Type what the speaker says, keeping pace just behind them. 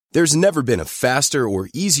There's never been a faster or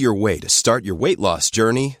easier way to start your weight loss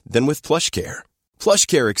journey than with PlushCare.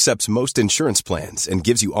 PlushCare accepts most insurance plans and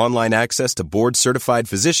gives you online access to board-certified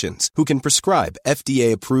physicians who can prescribe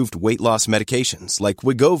FDA-approved weight loss medications like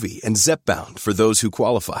Wegovy and Zepbound for those who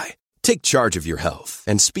qualify. Take charge of your health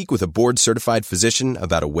and speak with a board-certified physician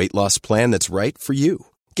about a weight loss plan that's right for you.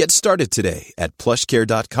 Get started today at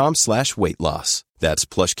plushcare.com/weight-loss. That's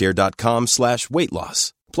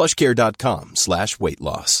plushcare.com/weight-loss.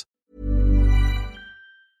 plushcare.com/weight-loss.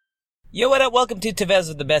 Yo, what up? Welcome to Tevez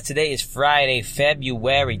with the Best. Today is Friday,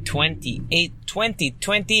 February 28,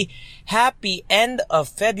 2020. Happy end of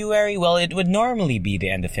February. Well, it would normally be the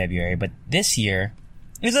end of February, but this year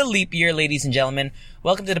is a leap year, ladies and gentlemen.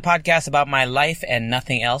 Welcome to the podcast about my life and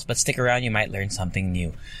nothing else, but stick around, you might learn something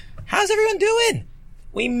new. How's everyone doing?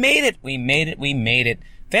 We made it.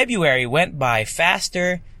 February went by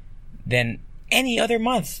faster than any other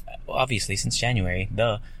month, obviously since January,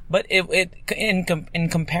 duh. But in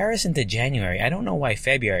comparison to January, I don't know why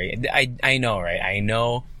February. I know, right? I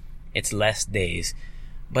know it's less days,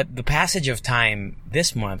 but the passage of time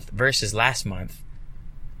this month versus last month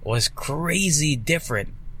was crazy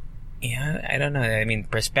different. Yeah, I don't know. I mean,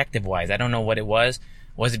 perspective-wise, I don't know what it was.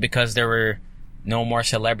 Was it because there were no more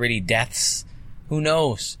celebrity deaths? Who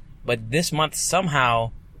knows? But this month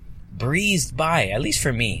somehow breezed by, at least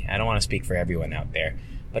for me. I don't want to speak for everyone out there,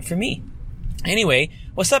 but for me. Anyway,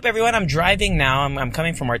 what's up, everyone? I'm driving now. I'm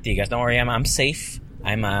coming from Ortigas. Don't worry, I'm safe.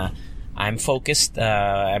 I'm focused.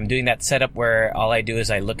 I'm doing that setup where all I do is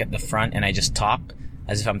I look at the front and I just talk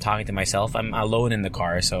as if I'm talking to myself. I'm alone in the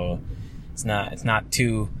car, so I'm not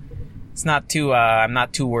too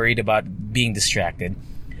worried about being distracted.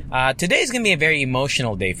 Today's gonna be a very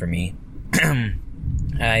emotional day for me.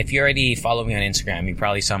 If you already follow me on Instagram, you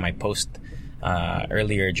probably saw my post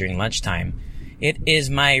earlier during lunchtime. It is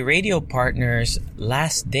my radio partner's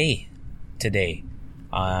last day today.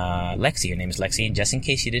 Lexi, her name is Lexi. Just in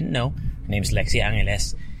case you didn't know, her name is Lexi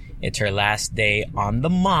Angeles. It's her last day on the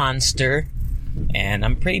Monster, and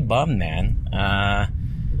I'm pretty bummed, man.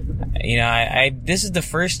 This is the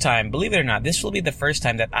first time, believe it or not, this will be the first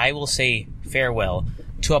time that I will say farewell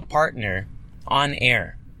to a partner on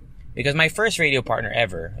air. Because my first radio partner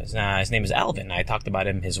ever, his name is Alvin. I talked about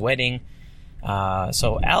him, his wedding.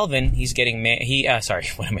 So Alvin, he's getting what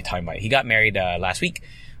am I talking about? He got married last week,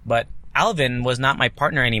 but Alvin was not my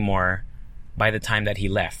partner anymore by the time that he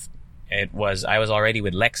left. I was already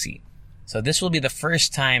with Lexi. So this will be the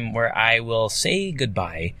first time where I will say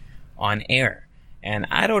goodbye on air. And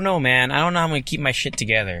I don't know, man. I don't know how I'm going to keep my shit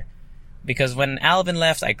together. Because when Alvin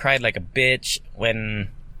left, I cried like a bitch.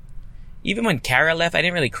 Even when Kara left, I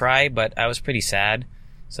didn't really cry, but I was pretty sad.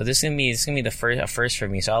 So this is gonna be the first for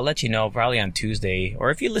me. So I'll let you know probably on Tuesday,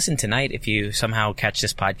 or if you listen tonight, if you somehow catch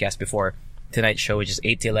this podcast before tonight's show, which is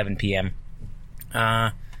 8 to 11 p.m.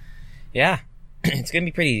 Yeah, it's gonna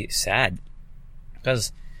be pretty sad.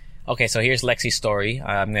 Because, okay, so here's Lexi's story.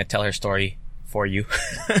 I'm gonna tell her story for you.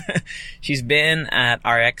 She's been at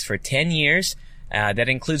RX for 10 years. That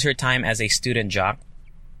includes her time as a student jock.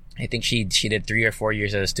 I think she did 3 or 4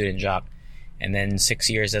 years as a student jock, and then 6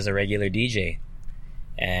 years as a regular DJ.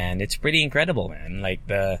 And it's pretty incredible, man. Like,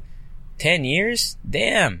 the 10 years,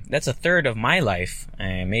 damn, that's a third of my life,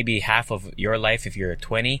 and maybe half of your life if you're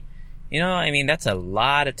 20. You know, I mean, that's a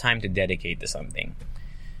lot of time to dedicate to something.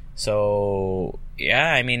 So,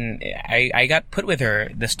 yeah, I mean, I got put with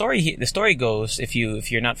her. The story goes, if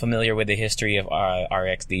you're not familiar with the history of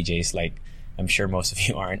RX DJs, like I'm sure most of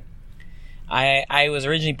you aren't, I was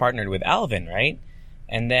originally partnered with Alvin, right?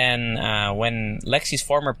 And then when Lexi's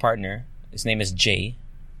former partner, his name is Jay,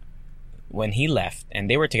 when he left, and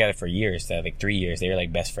they were together for years, like 3 years, they were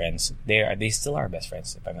like best friends. They still are best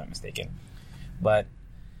friends, if I'm not mistaken. But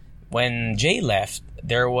when Jay left,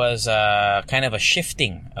 there was kind of a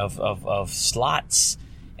shifting of slots,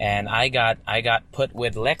 and I got put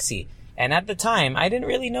with Lexi. And at the time, I didn't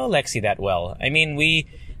really know Lexi that well. I mean, we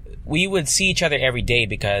would see each other every day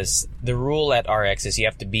because the rule at RX is you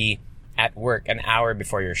have to be at work an hour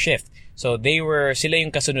before your shift. So sila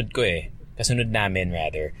yung kasunod ko eh. Kasunod namin,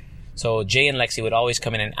 rather. So Jay and Lexi would always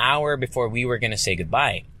come in an hour before we were going to say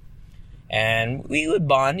goodbye. And we would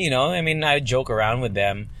bond, you know. I mean, I would joke around with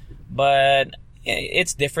them. But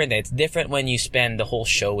it's different. It's different when you spend the whole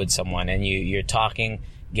show with someone and you're talking,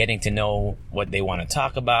 getting to know what they want to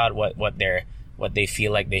talk about, what they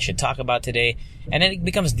feel like they should talk about today. And then it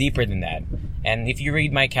becomes deeper than that. And if you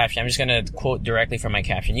read my caption, I'm just going to quote directly from my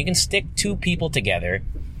caption. You can stick two people together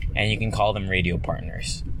and you can call them radio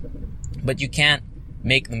partners. But you can't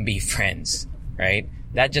make them be friends, right?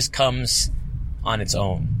 That just comes on its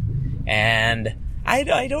own. And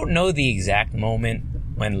I don't know the exact moment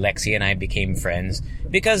when Lexi and I became friends,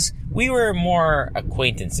 because we were more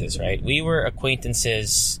acquaintances, right? We were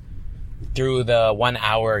acquaintances through the 1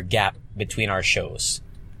 hour gap between our shows.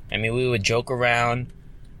 I mean, we would joke around,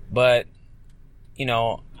 but, you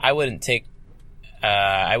know, I wouldn't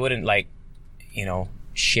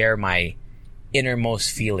share my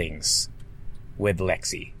innermost feelings with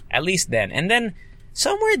Lexi. At least then. And then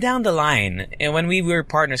somewhere down the line, and when we were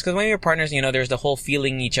partners, because when we were partners, you know, there's the whole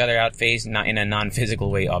feeling each other out phase, not in a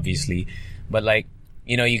non-physical way, obviously, but like,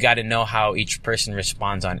 you know, you got to know how each person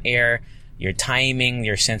responds on air, your timing,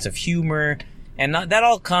 your sense of humor, and that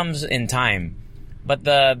all comes in time. But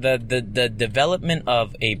the development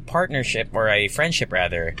of a partnership, or a friendship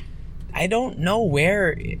rather, I don't know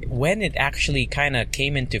when it actually kind of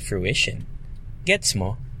came into fruition. Gets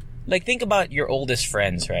mo? Like, think about your oldest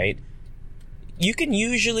friends, right? Can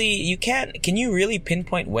you really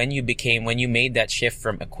pinpoint when you made that shift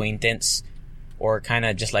from acquaintance or kind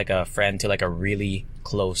of just like a friend to like a really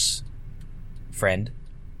close friend?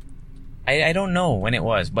 I don't know when it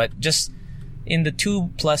was, but just in the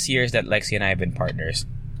 2+ years that Lexi and I have been partners,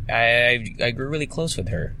 I grew really close with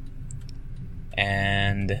her.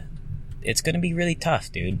 And it's gonna be really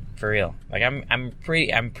tough, dude. For real. Like, I'm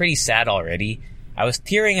pretty sad already. I was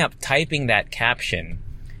tearing up typing that caption.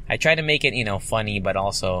 I try to make it, you know, funny, but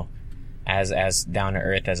also as down to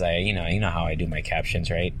earth as I, you know how I do my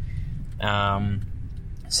captions, right?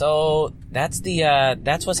 So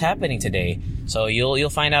that's what's happening today. So you'll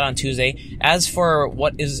find out on Tuesday. As for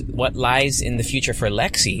what lies in the future for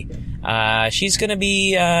Lexi, she's gonna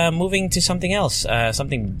be moving to something else,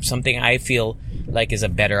 something I feel like is a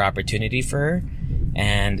better opportunity for her.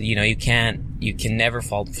 And you know, you can never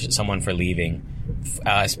fault someone for leaving,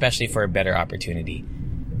 especially for a better opportunity,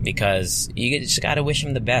 because you just gotta wish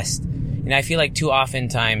them the best. And I feel like too often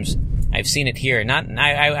times I've seen it here.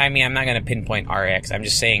 I mean, I'm not gonna pinpoint RX. I'm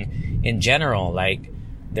just saying in general, like,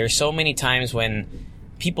 there's so many times when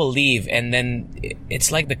people leave and then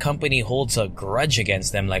it's like the company holds a grudge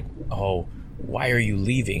against them, like, oh, why are you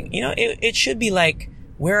leaving? You know, it should be like,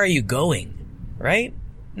 where are you going? Right?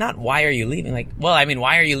 Not why are you leaving? Like, well, I mean,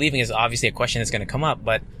 why are you leaving is obviously a question that's going to come up,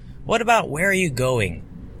 but what about where are you going?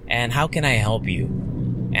 And how can I help you?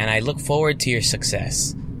 And I look forward to your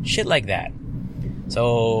success. Shit like that.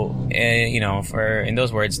 So, you know, in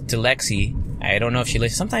those words, to Lexi, I don't know if she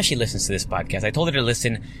listens. Sometimes she listens to this podcast. I told her to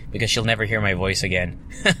listen because she'll never hear my voice again.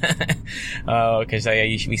 Because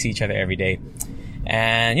we see each other every day.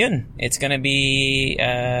 And yun, it's gonna be,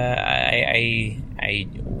 I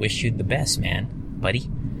wish you the best, man, buddy.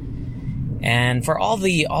 And for all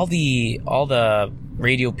the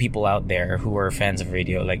radio people out there who are fans of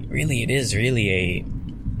radio, like, really,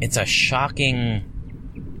 it's a shocking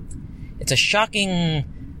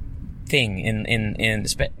thing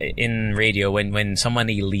in radio when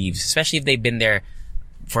somebody leaves, especially if they've been there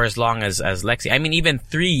for as long as Lexi. I mean, even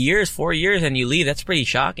 3 years, 4 years, and you leave, that's pretty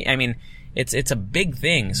shocking. I mean, it's a big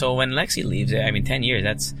thing. So when Lexi leaves, I mean, 10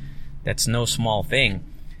 years, that's no small thing.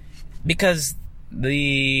 Because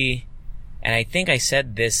and I think I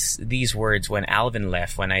said these words when Alvin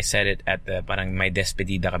left, when I said it at the parang may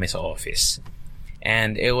despedida kami sa office.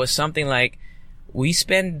 And it was something like, we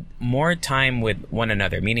spend more time with one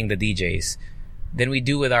another, meaning the DJs, than we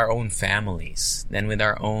do with our own families, than with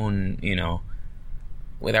our own, you know,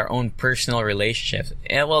 with our own personal relationships.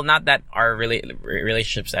 And, well, not that our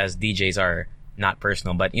relationships as DJs are not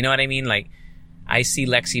personal, but you know what I mean? Like, I see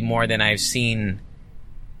Lexi more than I've seen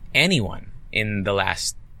anyone in the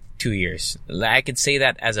last 2 years. I could say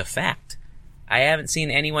that as a fact. I haven't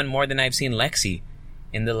seen anyone more than I've seen Lexi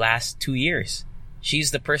in the last 2 years.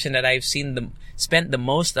 She's the person that I've spent the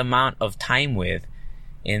most amount of time with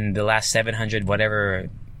in the last 700 whatever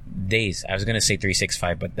days. I was gonna say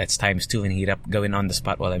 365, but that's times 2 and hirap going on the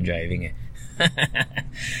spot while I'm driving.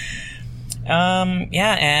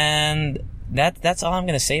 Yeah, and that's all I'm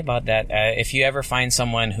gonna say about that. If you ever find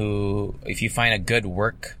if you find a good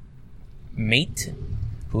work mate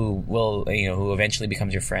who will, you know, who eventually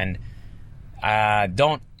becomes your friend,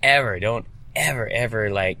 don't ever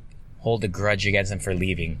like hold a grudge against them for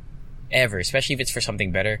leaving, ever, especially if it's for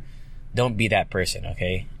something better. Don't be that person,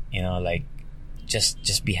 okay? You know, like,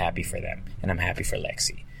 just be happy for them, and I'm happy for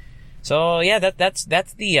Lexi. So yeah, that's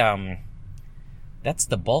the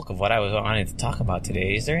bulk of what I was wanting to talk about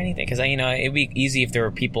today. Is there anything? Because it'd be easy if there were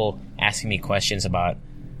people asking me questions about,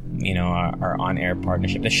 you know, our on-air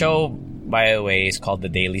partnership. The show, by the way, is called The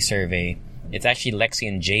Daily Survey. It's actually Lexi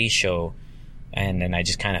and Jay's show, and then I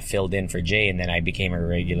just kind of filled in for Jay, and then I became a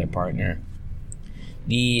regular partner.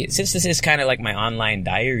 Since this is kind of like my online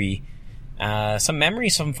diary, some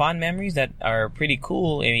memories, some fond memories that are pretty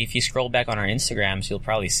cool. And if you scroll back on our Instagrams, you'll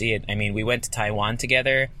probably see it. I mean, we went to Taiwan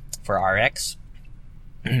together for RX.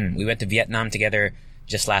 We went to Vietnam together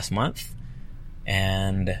just last month.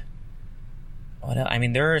 And what else? I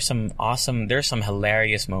mean, there's some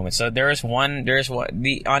hilarious moments. So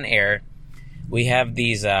on air, we have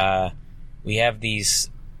these these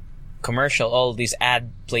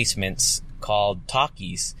ad placements called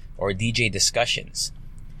talkies or DJ discussions.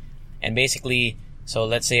 And basically, so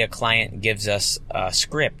let's say a client gives us a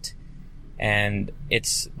script, and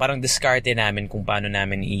it's parang diskarte namin kung paano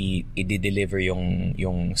namin i-deliver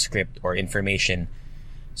yung script or information.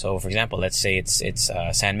 So for example, let's say it's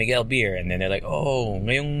San Miguel beer, and then they're like, oh,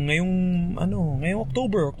 ngayong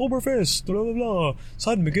Oktoberfest, blah blah blah,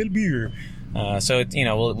 San Miguel beer. So you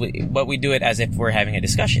know, but we do it as if we're having a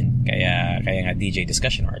discussion, kaya nga DJ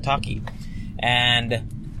discussion or a talkie. And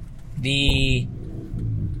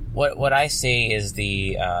what I say is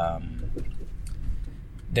there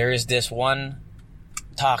is this one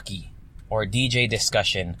talkie or DJ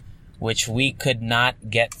discussion which we could not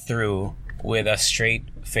get through with a straight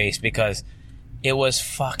face because it was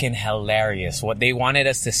fucking hilarious. What they wanted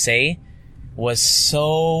us to say was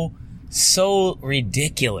so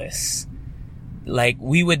ridiculous. Like,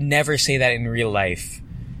 we would never say that in real life.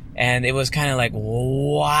 And it was kind of like,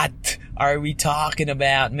 what are we talking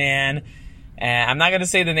about, man? I'm not going to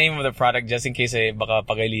say the name of the product just in case baka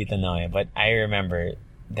pagalitan na, but I remember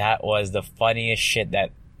that was the funniest shit that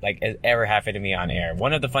has ever happened to me on air.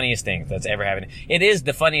 One of the funniest things that's ever happened. It is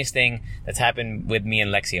the funniest thing that's happened with me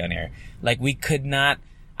and Lexi on air. Like, we could not,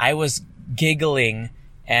 I was giggling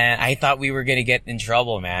and I thought we were going to get in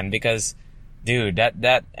trouble, man, because dude,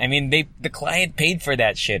 I mean, the client paid for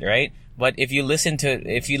that shit, right? But if you listen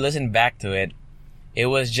back to it, it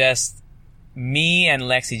was just me and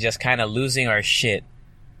Lexi just kind of losing our shit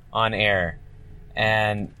on air.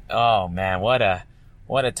 And oh man, what a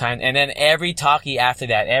time. And then every talkie after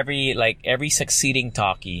that, every succeeding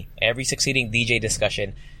talkie, every succeeding DJ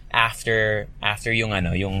discussion after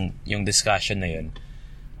yung discussion na yun,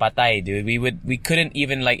 patay, dude. We couldn't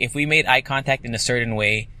even, like, if we made eye contact in a certain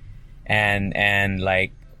way and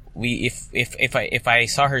like if I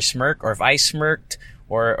saw her smirk, or if I smirked,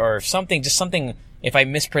 or something, just something, if I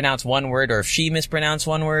mispronounced one word or if she mispronounced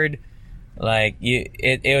one word, like,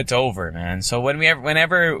 it's over, man. So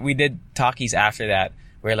whenever we did talkies after that,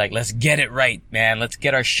 we're like, let's get it right, man. Let's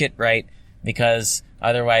get our shit right, because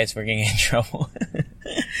otherwise we're getting in trouble.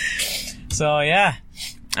 So yeah,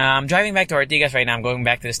 I'm driving back to Ortigas right now. I'm going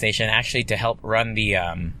back to the station actually to help run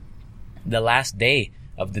the last day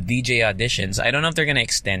of the DJ auditions. I don't know if they're gonna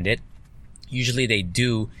extend it. Usually they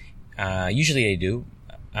do.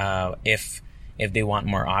 If they want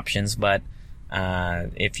more options, but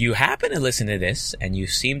if you happen to listen to this and you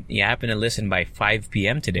happen to listen by 5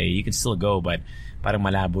 p.m. today, you can still go, but parang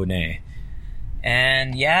malabo na eh.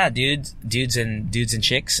 And yeah, dudes and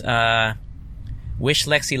chicks, wish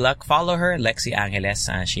Lexi luck. Follow her, Lexi Angeles.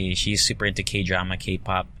 She's super into K-drama,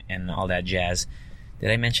 K-pop, and all that jazz.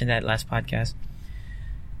 Did I mention that last podcast?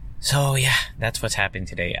 So yeah, that's what's happening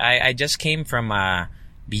today. I just came from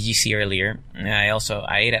BGC earlier.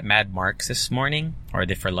 I ate at Mad Mark's this morning,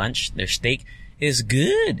 for lunch. Their steak is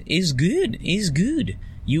good.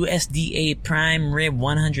 USDA prime rib,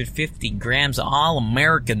 150 grams, all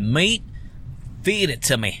American meat. Feed it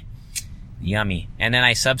to me. Yummy. And then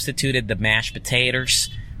I substituted the mashed potatoes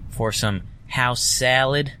for some house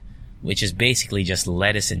salad, which is basically just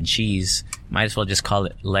lettuce and cheese. Might as well just call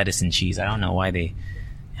it lettuce and cheese. I don't know why they...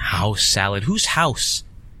 House salad. Whose house?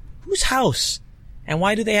 And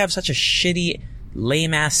why do they have such a shitty,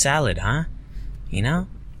 lame-ass salad, huh? You know?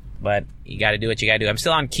 But you gotta do what you gotta do. I'm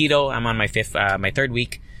still on keto. I'm on my third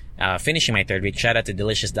week. Finishing my third week. Shout out to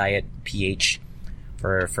Delicious Diet PH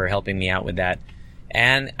for helping me out with that.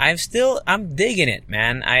 And I'm digging it,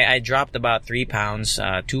 man. I dropped about 3 pounds,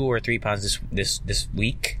 2 or 3 pounds this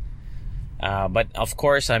week. But of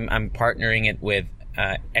course, I'm partnering it with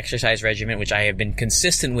exercise regimen, which I have been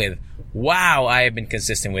consistent with. Wow, I have been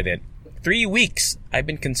consistent with it. 3 weeks, I've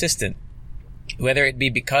been consistent. Whether it be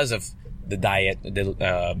because of the diet,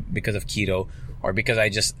 because of keto, or because I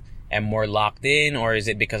just am more locked in, or is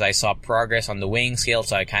it because I saw progress on the weighing scale,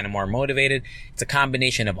 so I kind of more motivated? It's a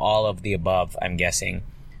combination of all of the above, I'm guessing.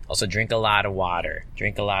 Also, drink a lot of water.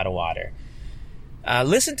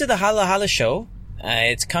 Listen to the Hala Hala show.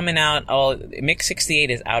 It's coming out. Mix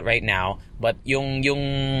 68 is out right now, but yung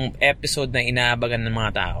episode na inaabagan ng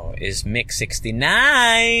mga tao is Mix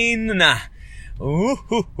 69 na.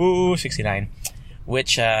 69,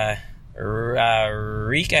 which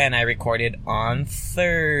Rika and I recorded on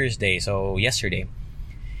Thursday, so yesterday.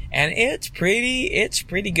 And it's pretty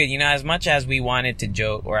good. You know, as much as we wanted to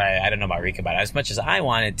joke, or I don't know about Rika, but as much as I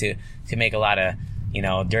wanted to make a lot of, you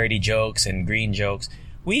know, dirty jokes and green jokes,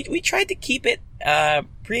 we tried to keep it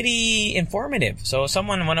pretty informative. So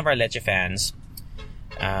one of our Leche fans,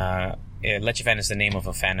 Leche fan is the name of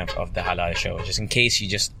a fan of the Hala Show, just in case you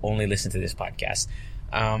just only listen to this podcast.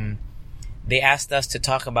 They asked us to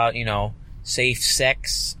talk about, you know, safe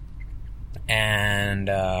sex and,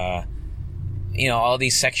 you know, all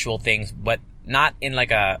these sexual things, but not in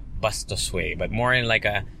like a bastos way, but more in like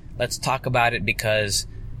a, let's talk about it because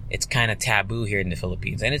it's kind of taboo here in the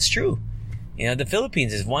Philippines. And it's true. You know, the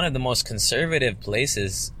Philippines is one of the most conservative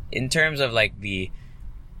places in terms of like the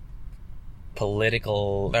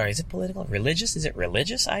political, or is it political? Religious? Is it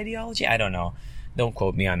religious ideology? I don't know. Don't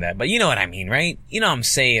quote me on that. But you know what I mean, right? You know what I'm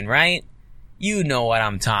saying, right? You know what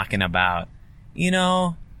I'm talking about. You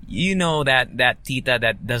know that tita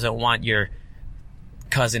that doesn't want your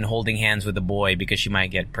cousin holding hands with a boy because she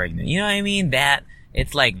might get pregnant. You know what I mean?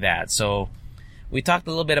 It's like that. So we talked a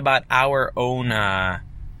little bit about our own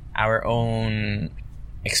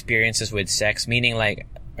experiences with sex, meaning like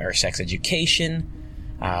our sex education,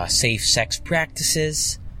 safe sex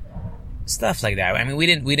practices, stuff like that. I mean, we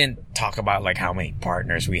didn't talk about like how many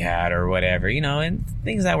partners we had or whatever, you know, and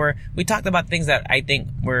things that we talked about things that I think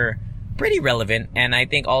were pretty relevant and I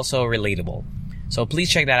think also relatable. So please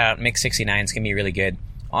check that out. Mix 69 is going to be really good.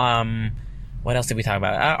 What else did we talk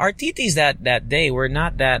about? Our titis that day were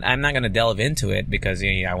not that, I'm not going to delve into it because,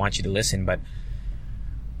 you know, I want you to listen, but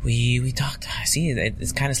we talked, see,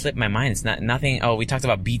 it's kind of slipped my mind. It's nothing. Oh, we talked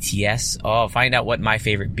about BTS. Oh, find out what my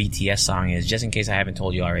favorite BTS song is, just in case I haven't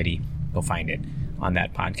told you already. Go find it on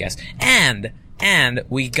that podcast. And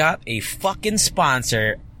we got a fucking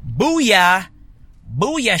sponsor. Booyah!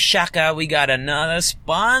 Booyah shaka! We got another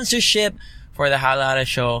sponsorship for the Hala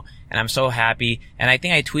Show, and I'm so happy. And I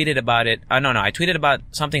think I tweeted about it. I tweeted about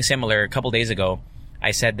something similar a couple days ago.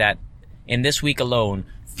 I said that in this week alone,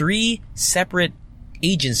 3 separate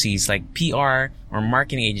agencies like PR or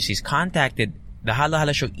marketing agencies contacted the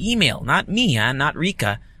Hala Show email, not me, not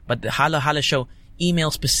Rika, but the Hala Show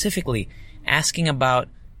email specifically, asking about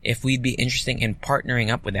if we'd be interested in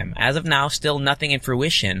partnering up with them. As of now, still nothing in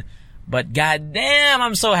fruition, but goddamn,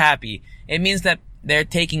 I'm so happy. It means that they're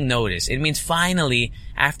taking notice. It means finally,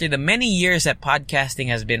 after the many years that podcasting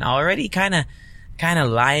has been already kind of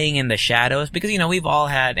lying in the shadows, because, you know, we've all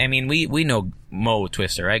had, I mean, we know Mo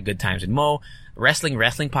Twister, right? Good Times with Mo. Wrestling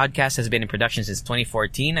podcast has been in production since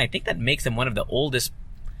 2014. I think that makes them one of the oldest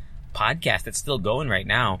podcasts that's still going right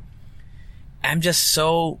now. I'm just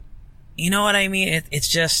so, you know what I mean? It's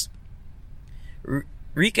just,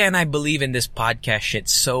 Rika and I believe in this podcast shit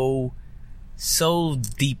so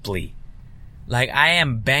deeply. Like, I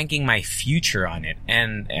am banking my future on it.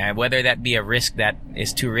 And whether that be a risk that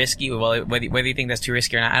is too risky, well, whether you think that's too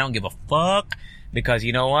risky or not, I don't give a fuck. Because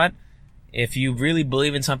you know what? If you really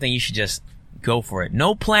believe in something, you should just go for it.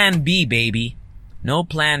 No plan B, baby. No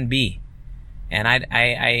plan B. And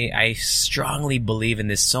I strongly believe in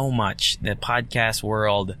this so much, the podcast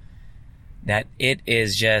world, that it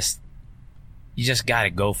is just, you just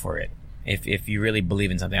gotta go for it. If you really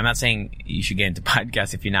believe in something. I'm not saying you should get into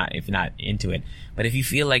podcasts if you're not into it. But if you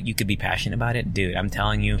feel like you could be passionate about it, dude, I'm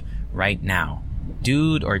telling you right now,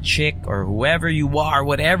 dude or chick or whoever you are,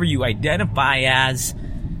 whatever you identify as,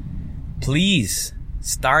 please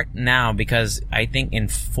start now, because I think in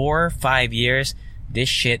 4 or 5 years, this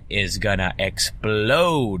shit is gonna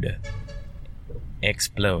explode.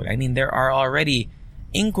 I mean, there are already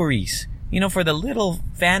inquiries. You know, for the little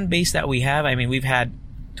fan base that we have, I mean, we've had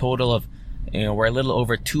total of, you know, we're a little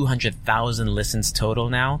over 200,000 listens total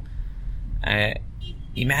now.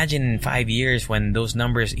 Imagine in 5 years when those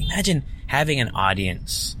numbers, imagine having an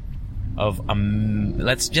audience of,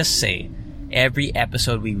 let's just say, every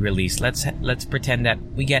episode we release, let's pretend that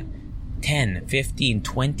we get 10, 15,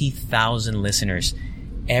 20,000 listeners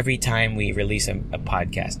every time we release a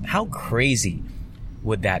podcast. How crazy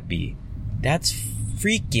would that be? That's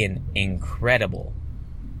freaking incredible.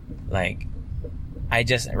 Like,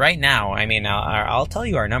 right now, I mean, I'll tell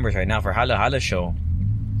you our numbers right now for Hala Show.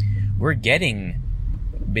 We're getting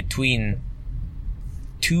between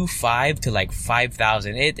 2,500 to like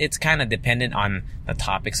 5,000. It's kind of dependent on the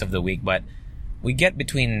topics of the week, but we get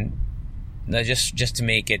between, just to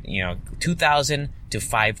make it, you know, 2,000 to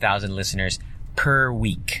 5,000 listeners per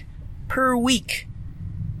week.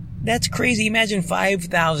 That's crazy. Imagine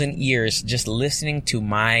 5,000 ears just listening to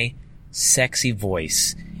my sexy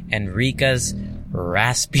voice and Rika's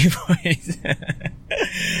raspy voice.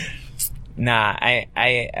 Nah,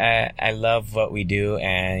 I love what we do,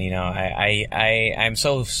 and you know, I'm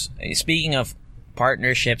so, speaking of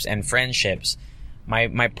partnerships and friendships.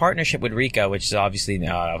 My partnership with Rika, which is obviously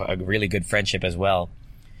a really good friendship as well.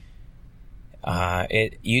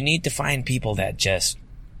 You need to find people that just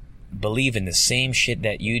believe in the same shit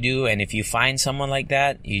that you do, and if you find someone like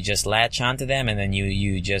that, you just latch onto them, and then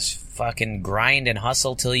you just fucking grind and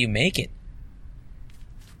hustle till you make it.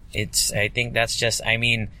 I think that's just, I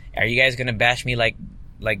mean, are you guys gonna bash me like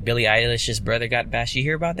Billie Eilish's brother got bashed? You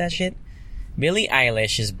hear about that shit? Billie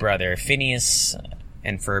Eilish's brother, Phineas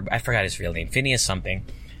and Ferb, I forgot his real name, Phineas something.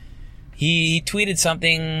 He tweeted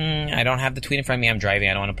something, I don't have the tweet in front of me, I'm driving,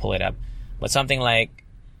 I don't want to pull it up, but something like,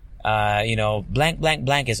 blank, blank,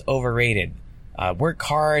 blank is overrated. Work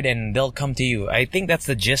hard and they'll come to you. I think that's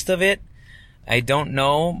the gist of it. I don't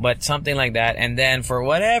know, but something like that. And then for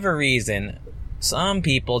whatever reason, some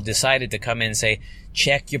people decided to come in and say,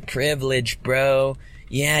 check your privilege, bro.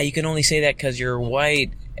 Yeah, you can only say that because you're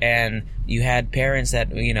white and you had parents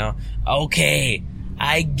that, okay,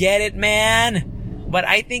 I get it, man. But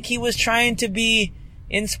I think he was trying to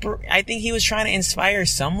inspire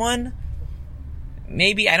someone.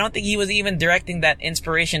 Maybe, I don't think he was even directing that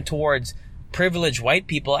inspiration towards privileged white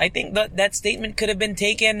people. I think that statement could have been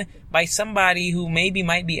taken by somebody who maybe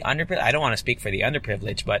might be underprivileged. I don't want to speak for the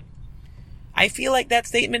underprivileged, but I feel like that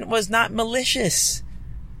statement was not malicious.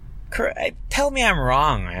 Tell me I'm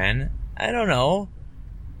wrong, man. I don't know.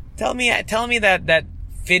 Tell me that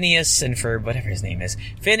Phineas and Ferb, whatever his name is,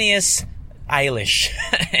 Phineas Eilish,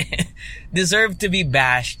 deserved to be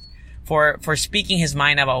bashed for speaking his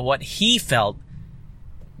mind about what he felt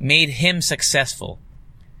made him successful.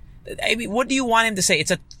 I mean, what do you want him to say? It's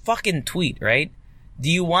a fucking tweet, right? Do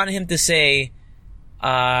you want him to say,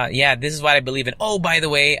 yeah, this is what I believe in. Oh, by the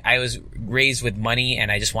way, I was raised with money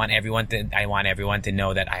and I want everyone to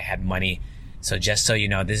know that I had money. So just so you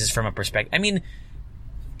know, this is from a perspective. I mean,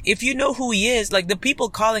 if you know who he is, like the people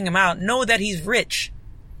calling him out know that he's rich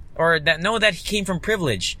or know that he came from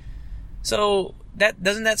privilege. So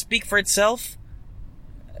doesn't that speak for itself?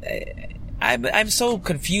 I'm so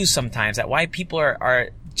confused sometimes at why people are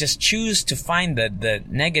just choose to find the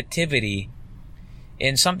negativity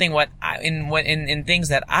in something in things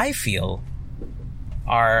that I feel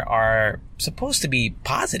are supposed to be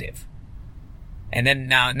positive. And then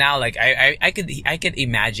now like I could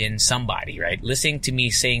imagine somebody, right, listening to me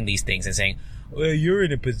saying these things and saying, well, you're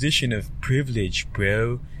in a position of privilege,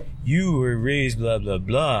 bro. You were raised blah blah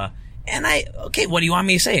blah. And okay, what do you want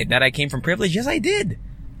me to say? That I came from privilege? Yes, I did.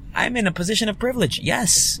 I'm in a position of privilege.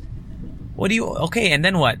 Yes. Okay, and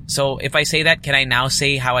then what? So if I say that, can I now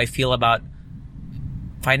say how I feel about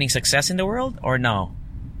finding success in the world or no?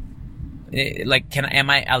 Like, am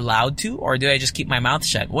I allowed to, or do I just keep my mouth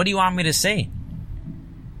shut? What do you want me to say?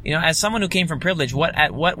 As someone who came from privilege,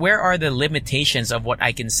 where are the limitations of what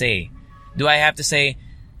I can say? Do I have to say,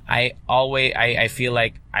 I feel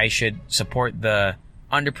like I should support the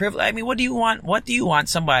underprivileged? I mean, what do you want? What do you want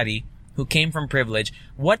somebody who came from privilege,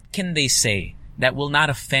 what can they say that will not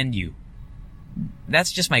offend you?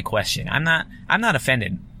 That's just my question. I'm not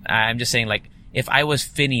offended. I'm just saying, like, if I was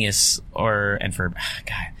Phineas God,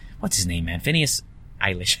 what's his name, man? Phineas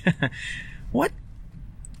Eilish.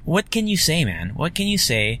 What can you say, man? What can you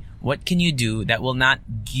say? What can you do that will not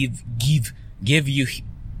give you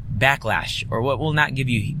backlash, or what will not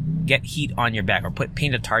get heat on your back, or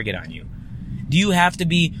paint a target on you? Do you have to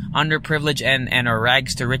be underprivileged and a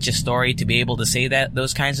rags to riches story to be able to say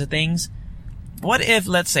those kinds of things? What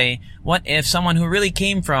if someone who really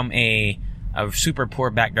came from a super poor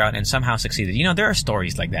background and somehow succeeded? There are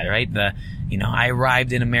stories like that, right? I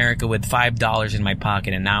arrived in America with $5 in my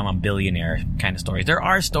pocket and now I'm a billionaire kind of stories. There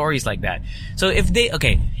are stories like that. So if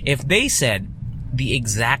they said the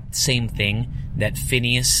exact same thing that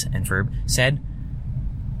Phineas and Ferb said,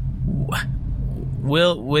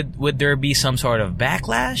 would there be some sort of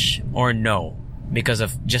backlash or no? Because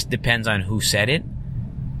just depends on who said it.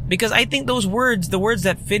 Because I think the words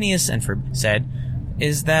that Phineas and Ferb said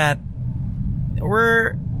is that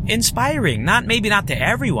were inspiring. Maybe not to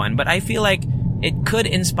everyone, but I feel like it could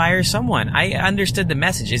inspire someone. I understood the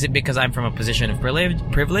message. Is it because I'm from a position of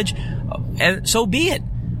privilege? And so be it.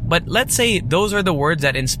 But let's say those are the words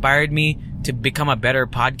that inspired me to become a better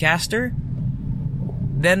podcaster.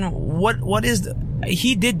 Then what is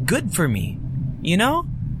he did good for me,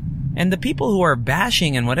 And the people who are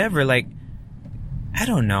bashing and whatever, like, I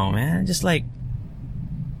don't know, man. Just like,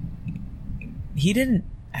 did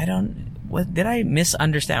I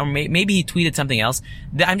misunderstand? Or maybe he tweeted something else.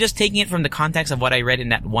 I'm just taking it from the context of what I read in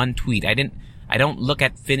that one tweet. I don't look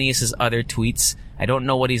at Phineas's other tweets. I don't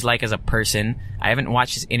know what he's like as a person. I haven't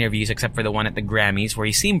watched his interviews except for the one at the Grammys where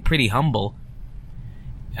he seemed pretty humble.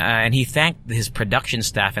 and he thanked his production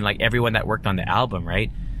staff and like everyone that worked on the album,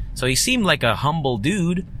 right? So he seemed like a humble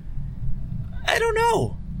dude. I don't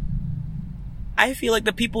know. I feel like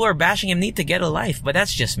the people who are bashing him need to get a life, but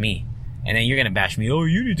that's just me. And then you're gonna bash me, oh,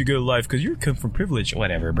 you need to get a life because you come from privilege.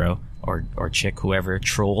 Whatever, bro. Or chick, whoever,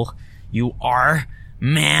 troll you are,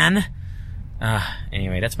 man.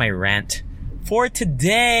 Anyway, that's my rant for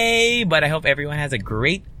today, but I hope everyone has a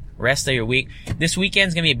great rest of your week. This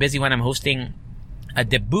weekend's gonna be a busy one. I'm hosting a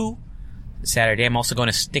debut Saturday. I'm also going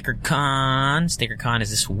to StickerCon. StickerCon is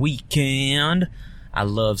this weekend. I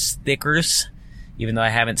love stickers, even though I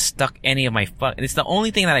haven't stuck any of my it's the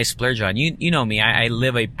only thing that I splurge on. You know me. I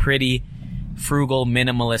live a pretty frugal,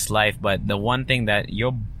 minimalist life, but the one thing that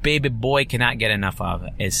your baby boy cannot get enough of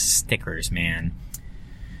is stickers, man.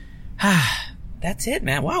 That's it,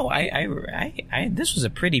 man. Wow, this was a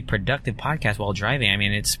pretty productive podcast while driving. I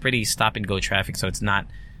mean, it's pretty stop and go traffic, so it's not.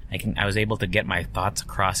 I was able to get my thoughts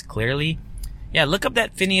across clearly. Yeah, look up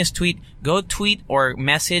that Phineas tweet. Go tweet or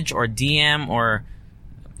message or DM or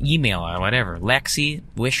email or whatever. Lexi,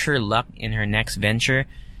 wish her luck in her next venture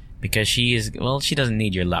because she doesn't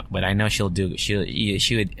need your luck, but I know she'll do. She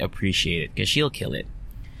would appreciate it because she'll kill it.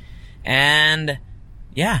 And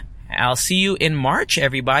yeah, I'll see you in March,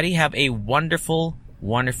 everybody. Have a wonderful,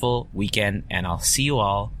 wonderful weekend, and I'll see you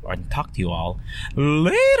all or talk to you all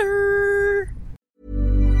later.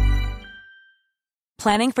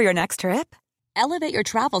 Planning for your next trip? Elevate your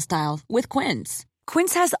travel style with Quince.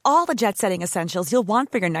 Quince has all the jet-setting essentials you'll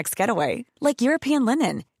want for your next getaway, like European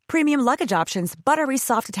linen, premium luggage options, buttery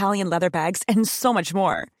soft Italian leather bags, and so much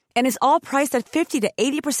more. And is all priced at 50 to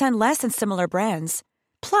 80% less than similar brands.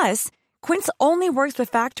 Plus, Quince only works with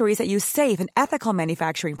factories that use safe and ethical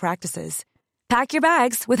manufacturing practices. Pack your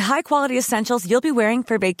bags with high-quality essentials you'll be wearing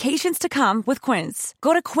for vacations to come with Quince.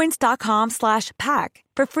 Go to quince.com/pack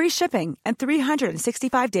for free shipping and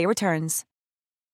 365-day returns.